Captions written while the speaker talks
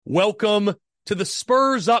Welcome to the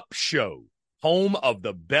Spurs Up Show, home of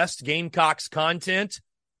the best Gamecocks content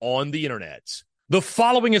on the internet. The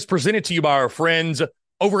following is presented to you by our friends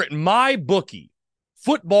over at MyBookie.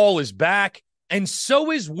 Football is back, and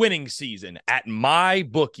so is winning season at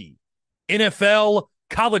MyBookie. NFL,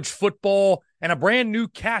 college football, and a brand new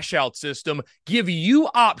cash-out system give you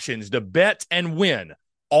options to bet and win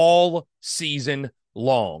all season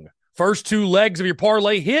long. First two legs of your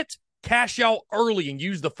parlay hit, cash out early and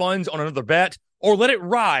use the funds on another bet, or let it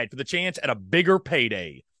ride for the chance at a bigger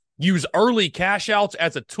payday. Use early cash outs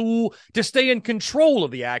as a tool to stay in control of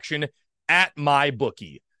the action at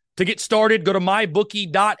MyBookie. To get started, go to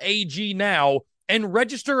mybookie.ag now and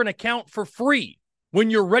register an account for free. When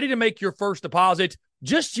you're ready to make your first deposit,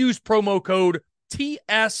 just use promo code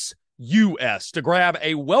TSUS to grab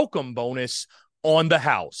a welcome bonus on the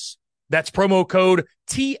house. That's promo code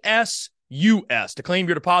TSUS to claim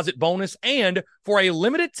your deposit bonus and, for a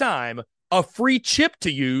limited time, a free chip to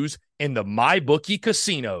use in the MyBookie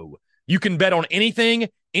casino. You can bet on anything,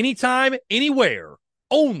 anytime, anywhere,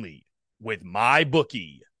 only with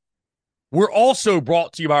MyBookie. We're also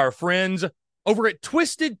brought to you by our friends over at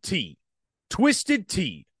Twisted Tea. Twisted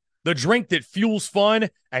Tea, the drink that fuels fun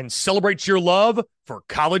and celebrates your love for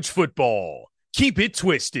college football. Keep it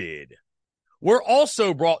twisted. We're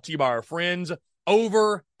also brought to you by our friends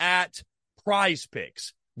over at Prize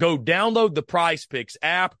Picks. Go download the Prize Picks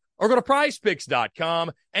app or go to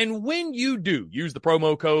prizepicks.com. And when you do, use the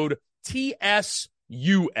promo code TSUS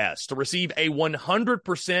to receive a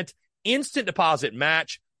 100% instant deposit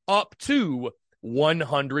match up to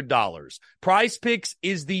 $100. Prize Picks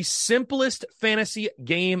is the simplest fantasy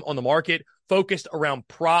game on the market, focused around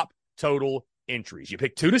prop total entries. You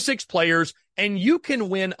pick 2 to 6 players, and you can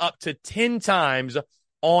win up to 10 times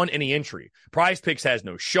on any entry. Prize Picks has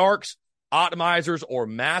no sharks, optimizers, or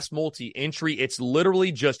mass multi-entry. It's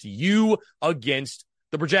literally just you against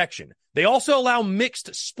the projection. They also allow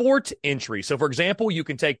mixed sport entry. So, for example, you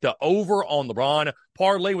can take the over on LeBron,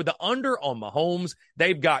 parlay with the under on Mahomes.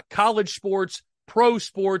 They've got college sports, pro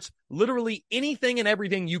sports, literally anything and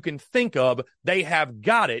everything you can think of. They have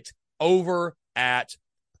got it over at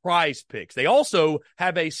Prize Picks. They also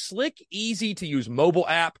have a slick, easy-to-use mobile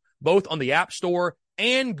app, both on the App Store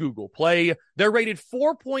and Google Play. They're rated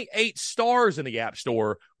 4.8 stars in the App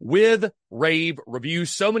Store with rave reviews.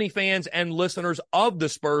 So many fans and listeners of the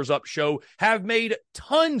Spurs Up Show have made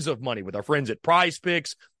tons of money with our friends at Prize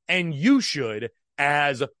Picks, and you should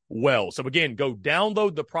as well. So again, go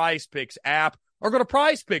download the Prize Picks app or go to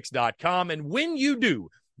prizepicks.com, and when you do,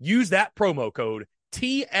 use that promo code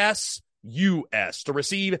TSUS to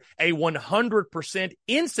receive a 100%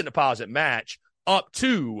 instant deposit match up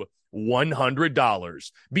to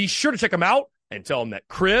 $100. Be sure to check them out and tell them that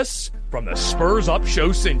Chris from the Spurs Up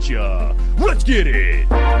Show sent you. Let's get it.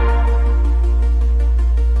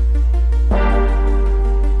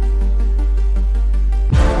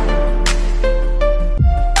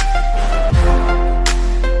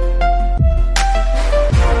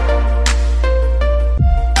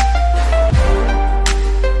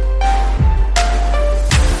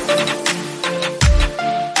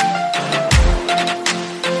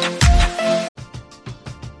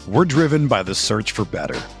 We're driven by the search for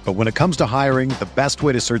better. But when it comes to hiring, the best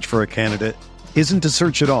way to search for a candidate isn't to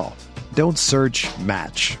search at all. Don't search,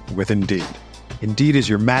 match with Indeed. Indeed is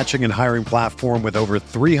your matching and hiring platform with over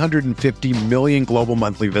 350 million global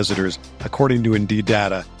monthly visitors, according to Indeed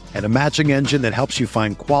data, and a matching engine that helps you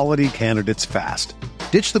find quality candidates fast.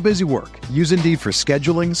 Ditch the busy work. Use Indeed for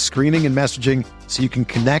scheduling, screening, and messaging so you can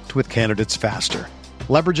connect with candidates faster.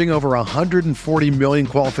 Leveraging over 140 million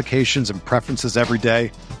qualifications and preferences every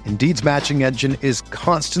day, Indeed's matching engine is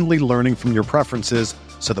constantly learning from your preferences,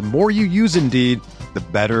 so the more you use Indeed, the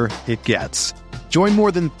better it gets. Join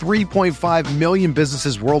more than 3.5 million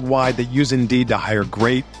businesses worldwide that use Indeed to hire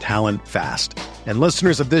great talent fast. And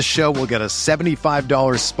listeners of this show will get a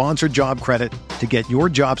 $75 sponsored job credit to get your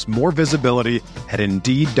jobs more visibility at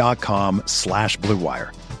Indeed.com/Blue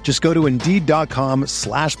Wire. Just go to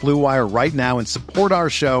Indeed.com/Blue Wire right now and support our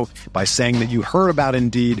show by saying that you heard about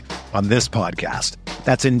Indeed on this podcast.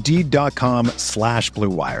 That's Indeed.com/Blue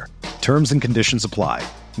Wire. Terms and conditions apply.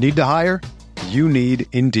 Need to hire? You need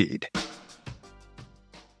Indeed.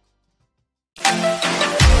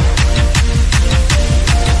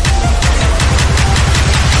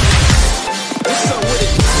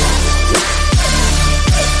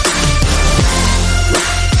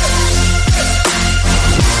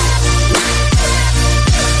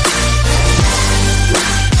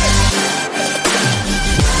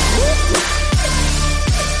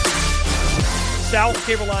 South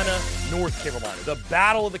Carolina North Carolina, the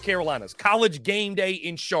Battle of the Carolinas, College game day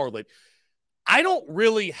in Charlotte. I don't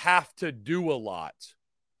really have to do a lot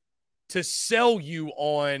to sell you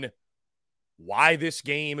on why this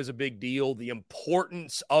game is a big deal, the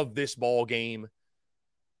importance of this ball game.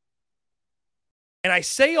 And I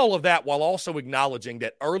say all of that while also acknowledging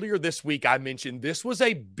that earlier this week I mentioned this was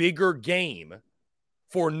a bigger game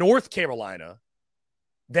for North Carolina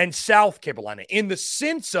than South Carolina, in the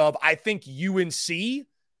sense of, I think UNC,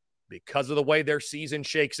 because of the way their season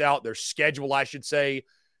shakes out, their schedule, I should say,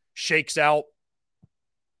 shakes out,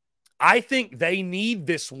 I think they need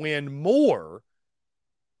this win more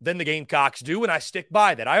than the Gamecocks do, and I stick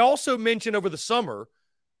by that. I also mentioned over the summer,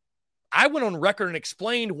 I went on record and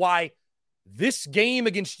explained why this game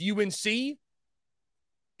against UNC, it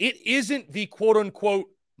isn't the quote-unquote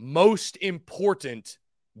most important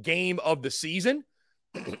game of the season,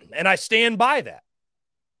 and I stand by that.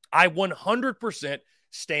 I 100%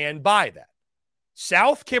 stand by that.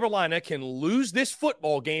 South Carolina can lose this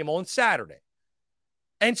football game on Saturday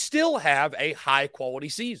and still have a high-quality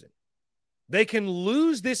season. They can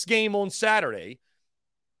lose this game on Saturday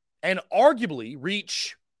and arguably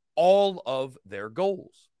reach all of their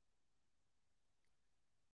goals.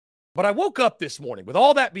 But I woke up this morning, with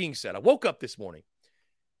all that being said, I woke up this morning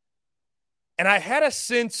and I had a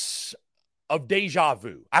sense of deja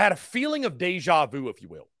vu. I had a feeling of deja vu, if you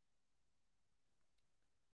will.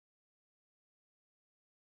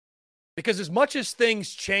 Because as much as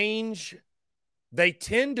things change, they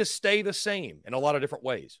tend to stay the same in a lot of different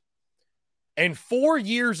ways. And 4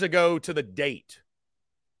 years ago to the date,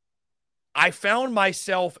 I found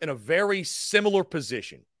myself in a very similar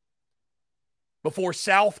position before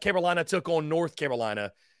South Carolina took on North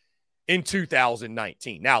Carolina in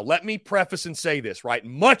 2019. Now, let me preface and say this, right?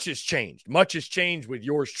 Much has changed. Much has changed with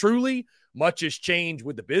yours truly. Much has changed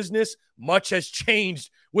with the business. Much has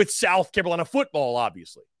changed with South Carolina football,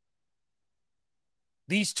 obviously.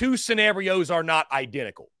 These two scenarios are not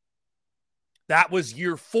identical. That was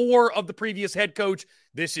year 4 of the previous head coach.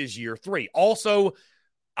 This is year 3. Also,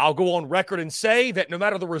 I'll go on record and say that no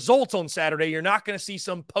matter the results on Saturday, you're not going to see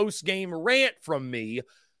some post-game rant from me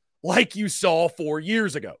like you saw 4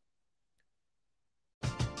 years ago.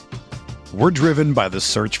 We're driven by the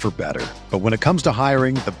search for better. But when it comes to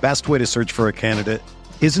hiring, the best way to search for a candidate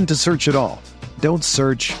isn't to search at all. Don't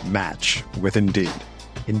search, match with Indeed.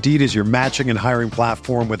 Indeed is your matching and hiring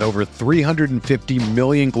platform with over 350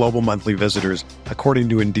 million global monthly visitors, according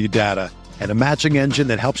to Indeed data, and a matching engine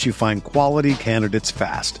that helps you find quality candidates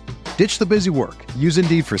fast. Ditch the busy work. Use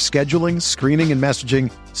Indeed for scheduling, screening, and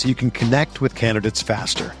messaging so you can connect with candidates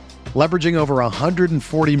faster. Leveraging over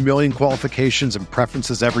 140 million qualifications and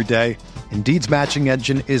preferences every day, Indeed's matching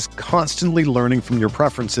engine is constantly learning from your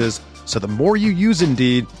preferences, so the more you use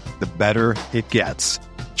Indeed, the better it gets.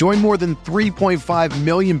 Join more than 3.5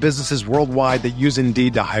 million businesses worldwide that use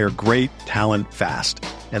Indeed to hire great talent fast.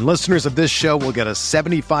 And listeners of this show will get a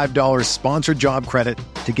 $75 sponsored job credit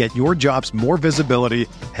to get your jobs more visibility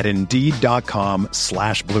at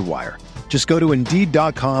Indeed.com/Blue Wire. Just go to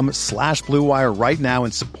Indeed.com/Blue Wire right now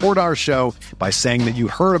and support our show by saying that you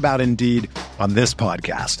heard about Indeed on this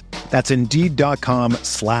podcast. That's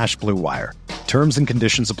Indeed.com/Blue Wire. Terms and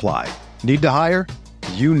conditions apply. Need to hire?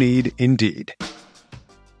 You need Indeed.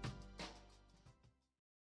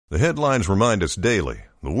 The headlines remind us daily,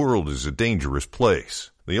 the world is a dangerous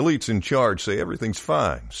place. The elites in charge say everything's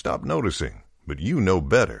fine, stop noticing. But you know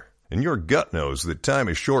better. And your gut knows that time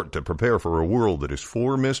is short to prepare for a world that is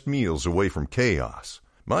 4 missed meals away from chaos.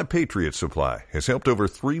 My Patriot Supply has helped over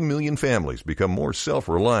 3 million families become more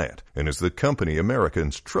self-reliant and is the company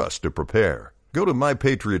Americans trust to prepare. Go to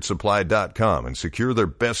MyPatriotSupply.com and secure their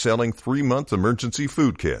best-selling 3-month emergency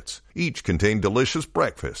food kits. Each contain delicious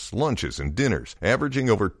breakfasts, lunches, and dinners, averaging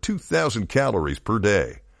over 2,000 calories per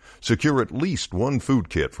day. Secure at least one food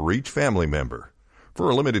kit for each family member. For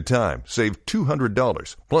a limited time, save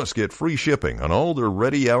 $200, plus get free shipping on all their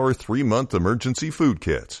Ready Hour 3-month emergency food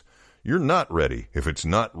kits. You're not ready if it's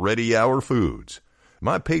not Ready Hour Foods.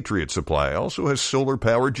 My Patriot Supply also has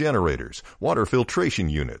solar-powered generators, water filtration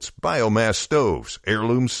units, biomass stoves,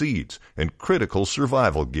 heirloom seeds, and critical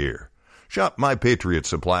survival gear. Shop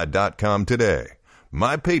MyPatriotSupply.com today.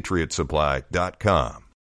 MyPatriotSupply.com.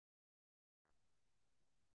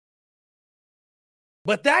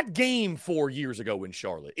 But that game 4 years ago in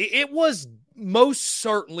Charlotte, it was most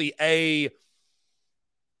certainly a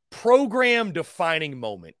program-defining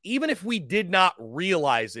moment, even if we did not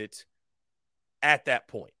realize it at that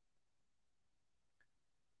point.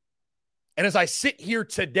 And as I sit here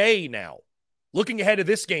today now, looking ahead to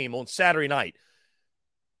this game on Saturday night,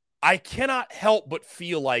 I cannot help but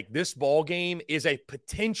feel like this ball game is a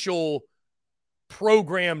potential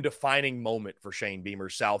program-defining moment for Shane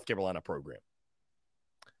Beamer's South Carolina program.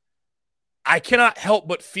 I cannot help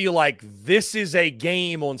but feel like this is a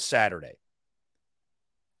game on Saturday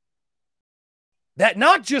that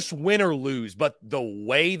not just win or lose, but the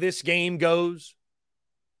way this game goes,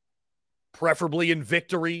 preferably in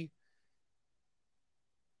victory.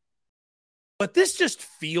 But this just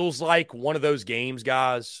feels like one of those games,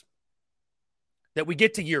 guys, that we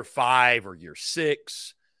get to year 5 or year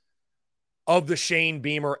 6 of the Shane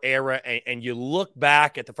Beamer era, and you look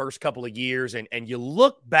back at the first couple of years and you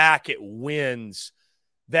look back at wins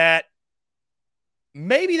that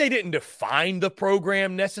maybe they didn't define the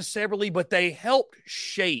program necessarily, but they helped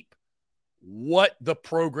shape what the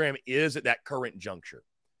program is at that current juncture.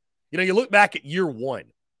 You know, you look back at year 1,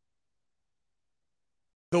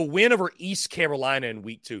 the win over East Carolina in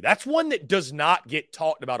week 2. That's one that does not get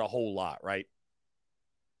talked about a whole lot, right?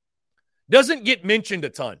 Doesn't get mentioned a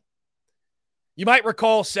ton. You might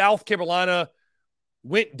recall South Carolina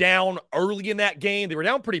went down early in that game. They were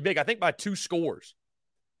down pretty big, I think by 2 scores.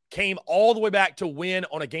 Came all the way back to win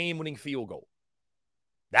on a game-winning field goal.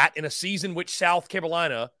 That in a season which South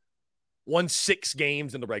Carolina won 6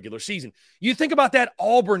 games in the regular season. You think about that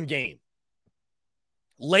Auburn game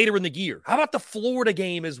later in the year. How about the Florida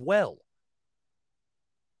game as well?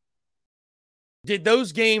 Were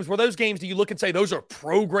those games, do you look and say those are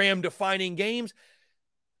program-defining games?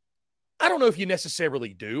 I don't know if you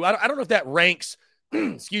necessarily do. I don't know if that ranks,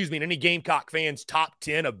 in any Gamecock fans' top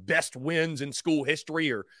 10 of best wins in school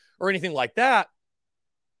history or anything like that.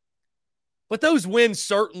 But those wins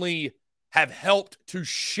certainly have helped to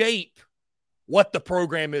shape what the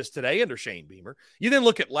program is today under Shane Beamer. You then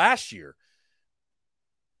look at last year.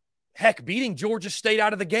 Heck, beating Georgia State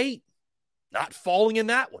out of the gate, not falling in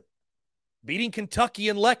that one. Beating Kentucky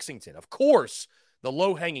and Lexington. Of course, the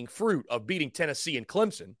low-hanging fruit of beating Tennessee and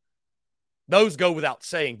Clemson. Those go without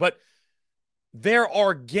saying. But there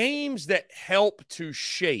are games that help to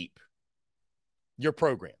shape your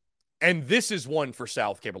program. And this is one for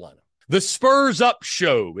South Carolina. The Spurs Up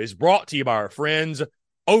Show is brought to you by our friends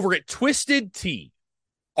over at Twisted Tea.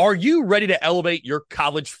 Are you ready to elevate your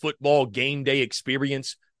college football game day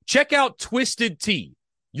experience? Check out Twisted Tea,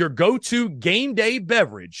 your go-to game day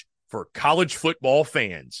beverage for college football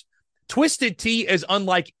fans. Twisted Tea is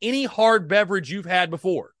unlike any hard beverage you've had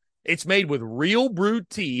before. It's made with real brewed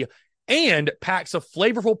tea and packs a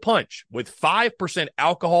flavorful punch with 5%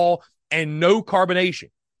 alcohol and no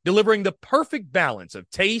carbonation, delivering the perfect balance of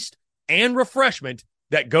taste and refreshment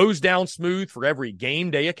that goes down smooth for every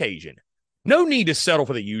game day occasion. No need to settle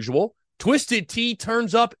for the usual. Twisted Tea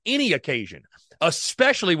turns up any occasion,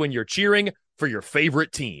 especially when you're cheering for your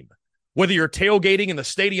favorite team. Whether you're tailgating in the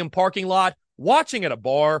stadium parking lot, watching at a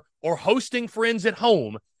bar, or hosting friends at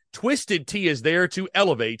home, Twisted Tea is there to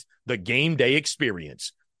elevate the game day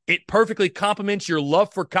experience. It perfectly complements your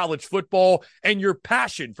love for college football and your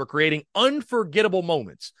passion for creating unforgettable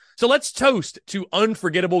moments. So let's toast to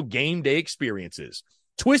unforgettable game day experiences.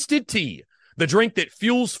 Twisted Tea, the drink that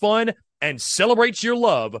fuels fun and celebrates your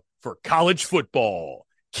love for college football.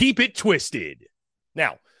 Keep it twisted.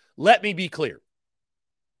 Now, let me be clear.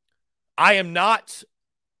 I am not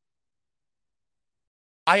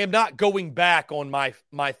going back on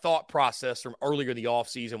my thought process from earlier in the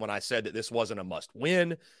offseason when I said that this wasn't a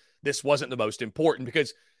must-win. This wasn't the most important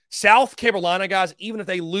because South Carolina, guys, even if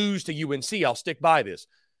they lose to UNC, I'll stick by this.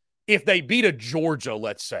 If they beat a Georgia,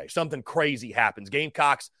 let's say, something crazy happens,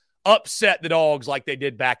 Gamecocks upset the Dogs like they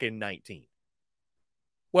did back in 19.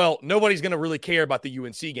 Well, nobody's going to really care about the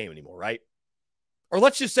UNC game anymore, right? Or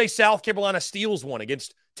let's just say South Carolina steals one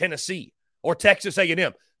against Tennessee or Texas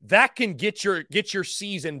A&M. That can get your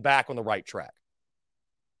season back on the right track.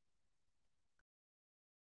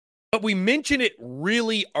 But we mentioned it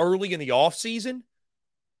really early in the offseason.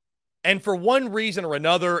 And for one reason or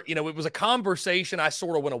another, it was a conversation I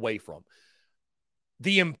sort of went away from.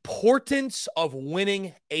 The importance of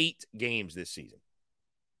winning 8 games this season.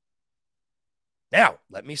 Now,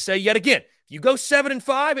 let me say yet again, if you go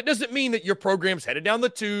 7-5, it doesn't mean that your program's headed down the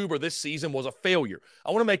tube or this season was a failure. I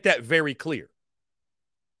want to make that very clear.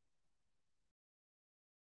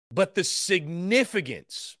 But the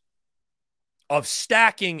significance of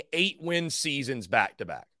stacking 8-win seasons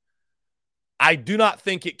back-to-back, I do not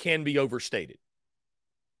think it can be overstated.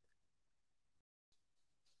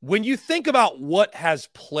 When you think about what has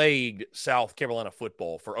plagued South Carolina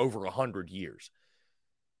football for over 100 years,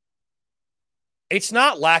 it's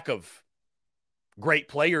not lack of great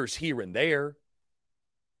players here and there.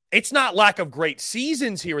 It's not lack of great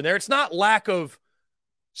seasons here and there. It's not lack of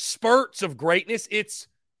spurts of greatness. It's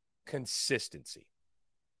consistency.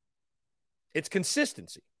 It's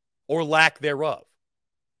consistency or lack thereof.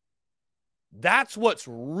 That's what's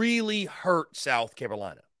really hurt South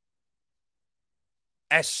Carolina.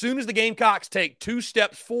 As soon as the Gamecocks take 2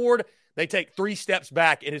 steps forward, they take 3 steps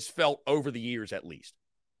back. It has felt over the years at least.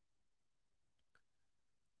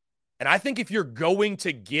 And I think if you're going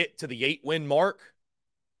to get to the 8-win mark,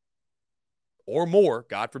 or more,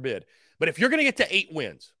 God forbid, but if you're going to get to 8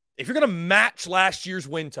 wins, if you're going to match last year's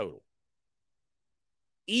win total,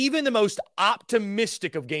 even the most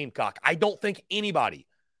optimistic of Gamecock, I don't think anybody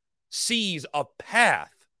sees a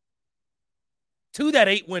path to that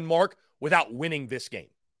 8-win mark without winning this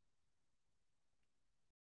game.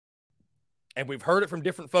 And we've heard it from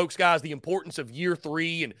different folks, guys, the importance of year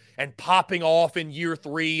 3 and popping off in year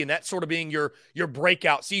 3 and that sort of being your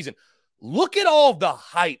breakout season. Look at all of the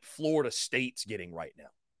hype Florida State's getting right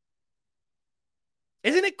now.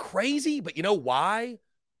 Isn't it crazy? But you know why?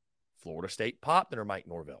 Florida State popped under Mike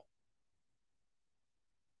Norvell.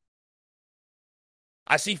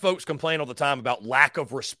 I see folks complain all the time about lack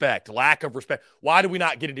of respect. Why do we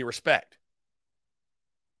not get any respect?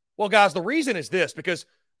 Well, guys, the reason is this, because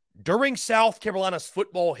during South Carolina's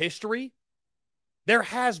football history, there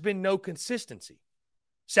has been no consistency.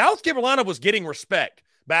 South Carolina was getting respect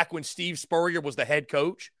back when Steve Spurrier was the head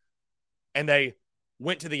coach and they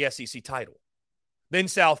went to the SEC title. Then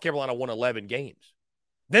South Carolina won 11 games.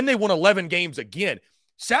 Then they won 11 games again.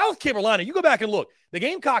 South Carolina, you go back and look, the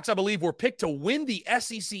Gamecocks, I believe, were picked to win the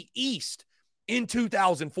SEC East in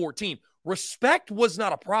 2014. Respect was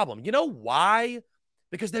not a problem. You know why?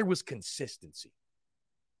 Because there was consistency.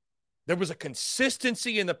 There was a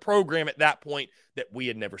consistency in the program at that point that we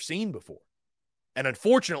had never seen before. And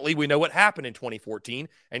unfortunately, we know what happened in 2014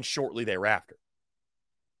 and shortly thereafter.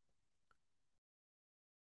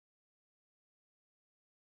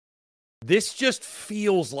 This just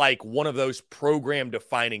feels like one of those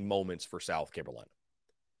program-defining moments for South Carolina.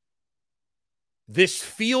 This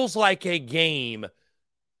feels like a game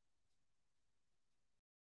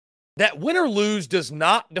that win or lose does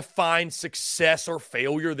not define success or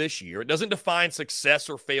failure this year. It doesn't define success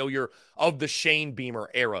or failure of the Shane Beamer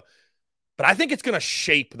era. But I think it's going to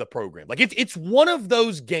shape the program. Like it's one of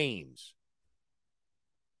those games.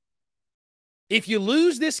 If you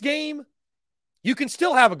lose this game, you can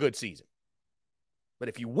still have a good season. But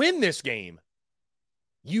if you win this game,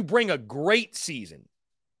 you bring a great season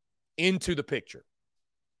into the picture.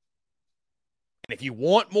 And if you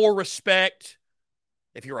want more respect,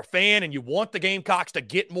 if you're a fan and you want the Gamecocks to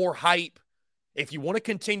get more hype, if you want to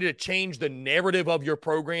continue to change the narrative of your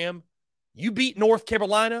program, you beat North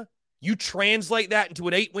Carolina, you translate that into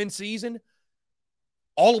an 8-win season,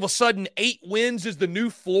 all of a sudden 8 wins is the new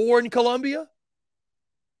floor in Columbia.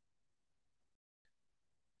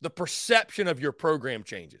 The perception of your program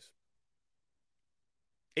changes.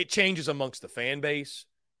 It changes amongst the fan base.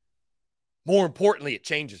 More importantly, it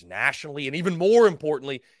changes nationally. And even more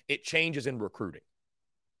importantly, it changes in recruiting.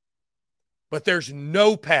 But there's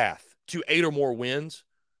no path to 8 or more wins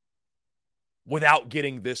without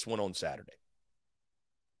getting this one on Saturday.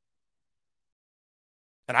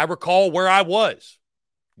 And I recall where I was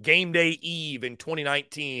game day eve in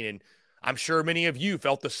 2019, and I'm sure many of you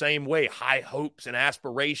felt the same way, high hopes and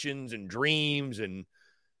aspirations and dreams. And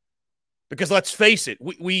because let's face it,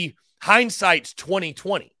 we hindsight's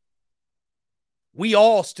 2020. We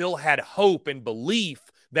all still had hope and belief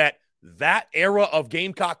that that era of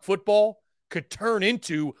Gamecock football could turn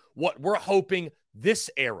into what we're hoping this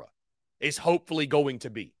era is hopefully going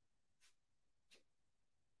to be.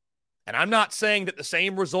 And I'm not saying that the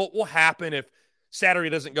same result will happen if Saturday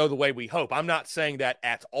doesn't go the way we hope. I'm not saying that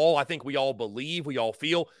at all. I think we all believe, we all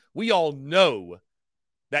feel, we all know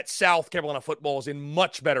that South Carolina football is in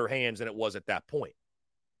much better hands than it was at that point.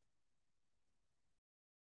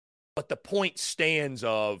 But the point stands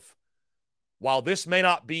of, while this may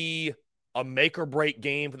not be a make or break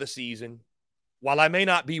game for the season, while I may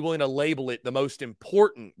not be willing to label it the most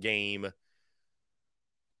important game,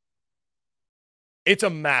 it's a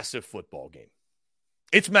massive football game.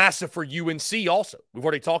 It's massive for UNC also. We've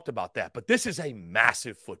already talked about that. But this is a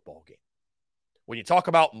massive football game. When you talk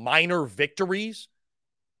about minor victories,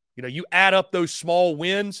 you add up those small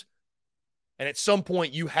wins, and at some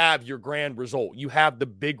point you have your grand result. You have the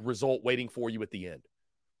big result waiting for you at the end.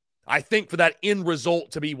 I think for that end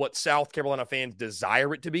result to be what South Carolina fans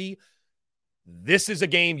desire it to be, this is a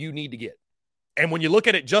game you need to get. And when you look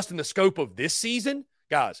at it just in the scope of this season,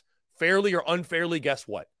 guys, fairly or unfairly, guess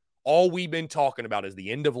what? All we've been talking about is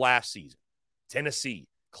the end of last season. Tennessee,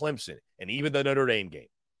 Clemson, and even the Notre Dame game.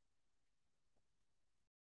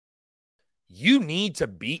 You need to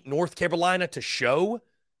beat North Carolina to show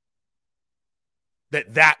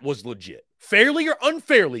that was legit. Fairly or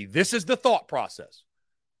unfairly, this is the thought process.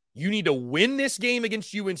 You need to win this game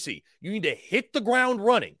against UNC. You need to hit the ground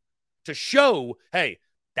running to show, hey,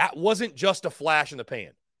 that wasn't just a flash in the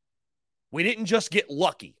pan. We didn't just get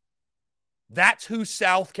lucky. That's who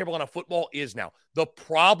South Carolina football is now. The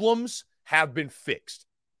problems have been fixed.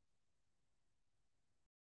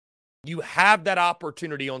 You have that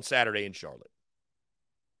opportunity on Saturday in Charlotte.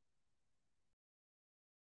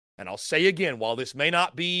 And I'll say again, while this may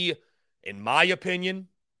not be, in my opinion,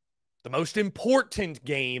 the most important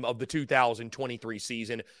game of the 2023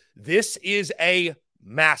 season, this is a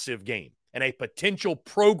massive game and a potential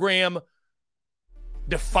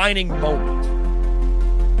program-defining moment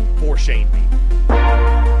for Shane Beamer.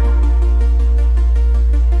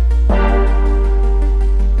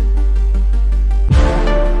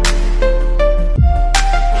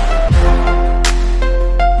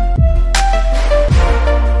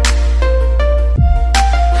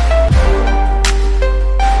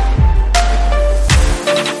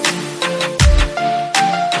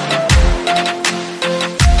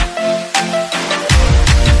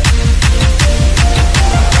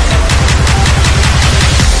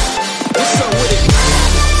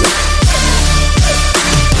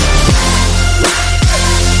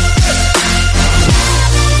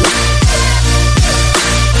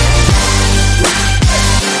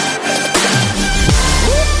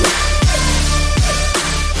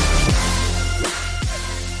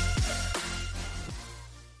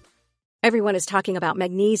 Everyone is talking about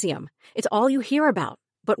magnesium. It's all you hear about.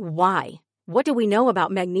 But why? What do we know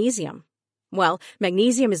about magnesium? Well,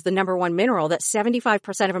 magnesium is the number one mineral that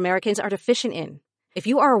 75% of Americans are deficient in. If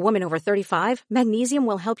you are a woman over 35, magnesium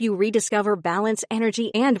will help you rediscover balance,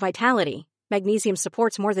 energy, and vitality. Magnesium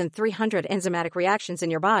supports more than 300 enzymatic reactions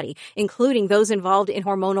in your body, including those involved in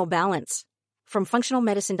hormonal balance. From functional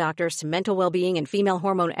medicine doctors to mental well-being and female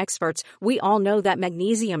hormone experts, we all know that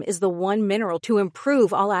magnesium is the one mineral to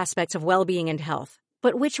improve all aspects of well-being and health.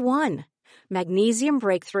 But which one? Magnesium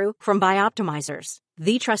Breakthrough from Bioptimizers,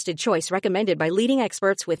 the trusted choice recommended by leading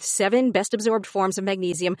experts with 7 best-absorbed forms of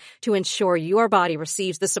magnesium to ensure your body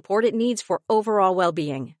receives the support it needs for overall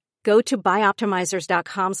well-being. Go to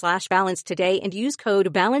bioptimizers.com/balance today and use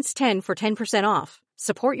code BALANCE10 for 10% off.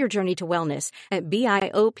 Support your journey to wellness at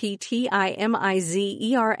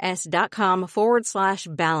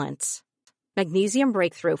bioptimizers.com/balance. Magnesium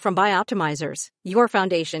Breakthrough from Bioptimizers, your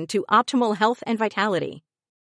foundation to optimal health and vitality.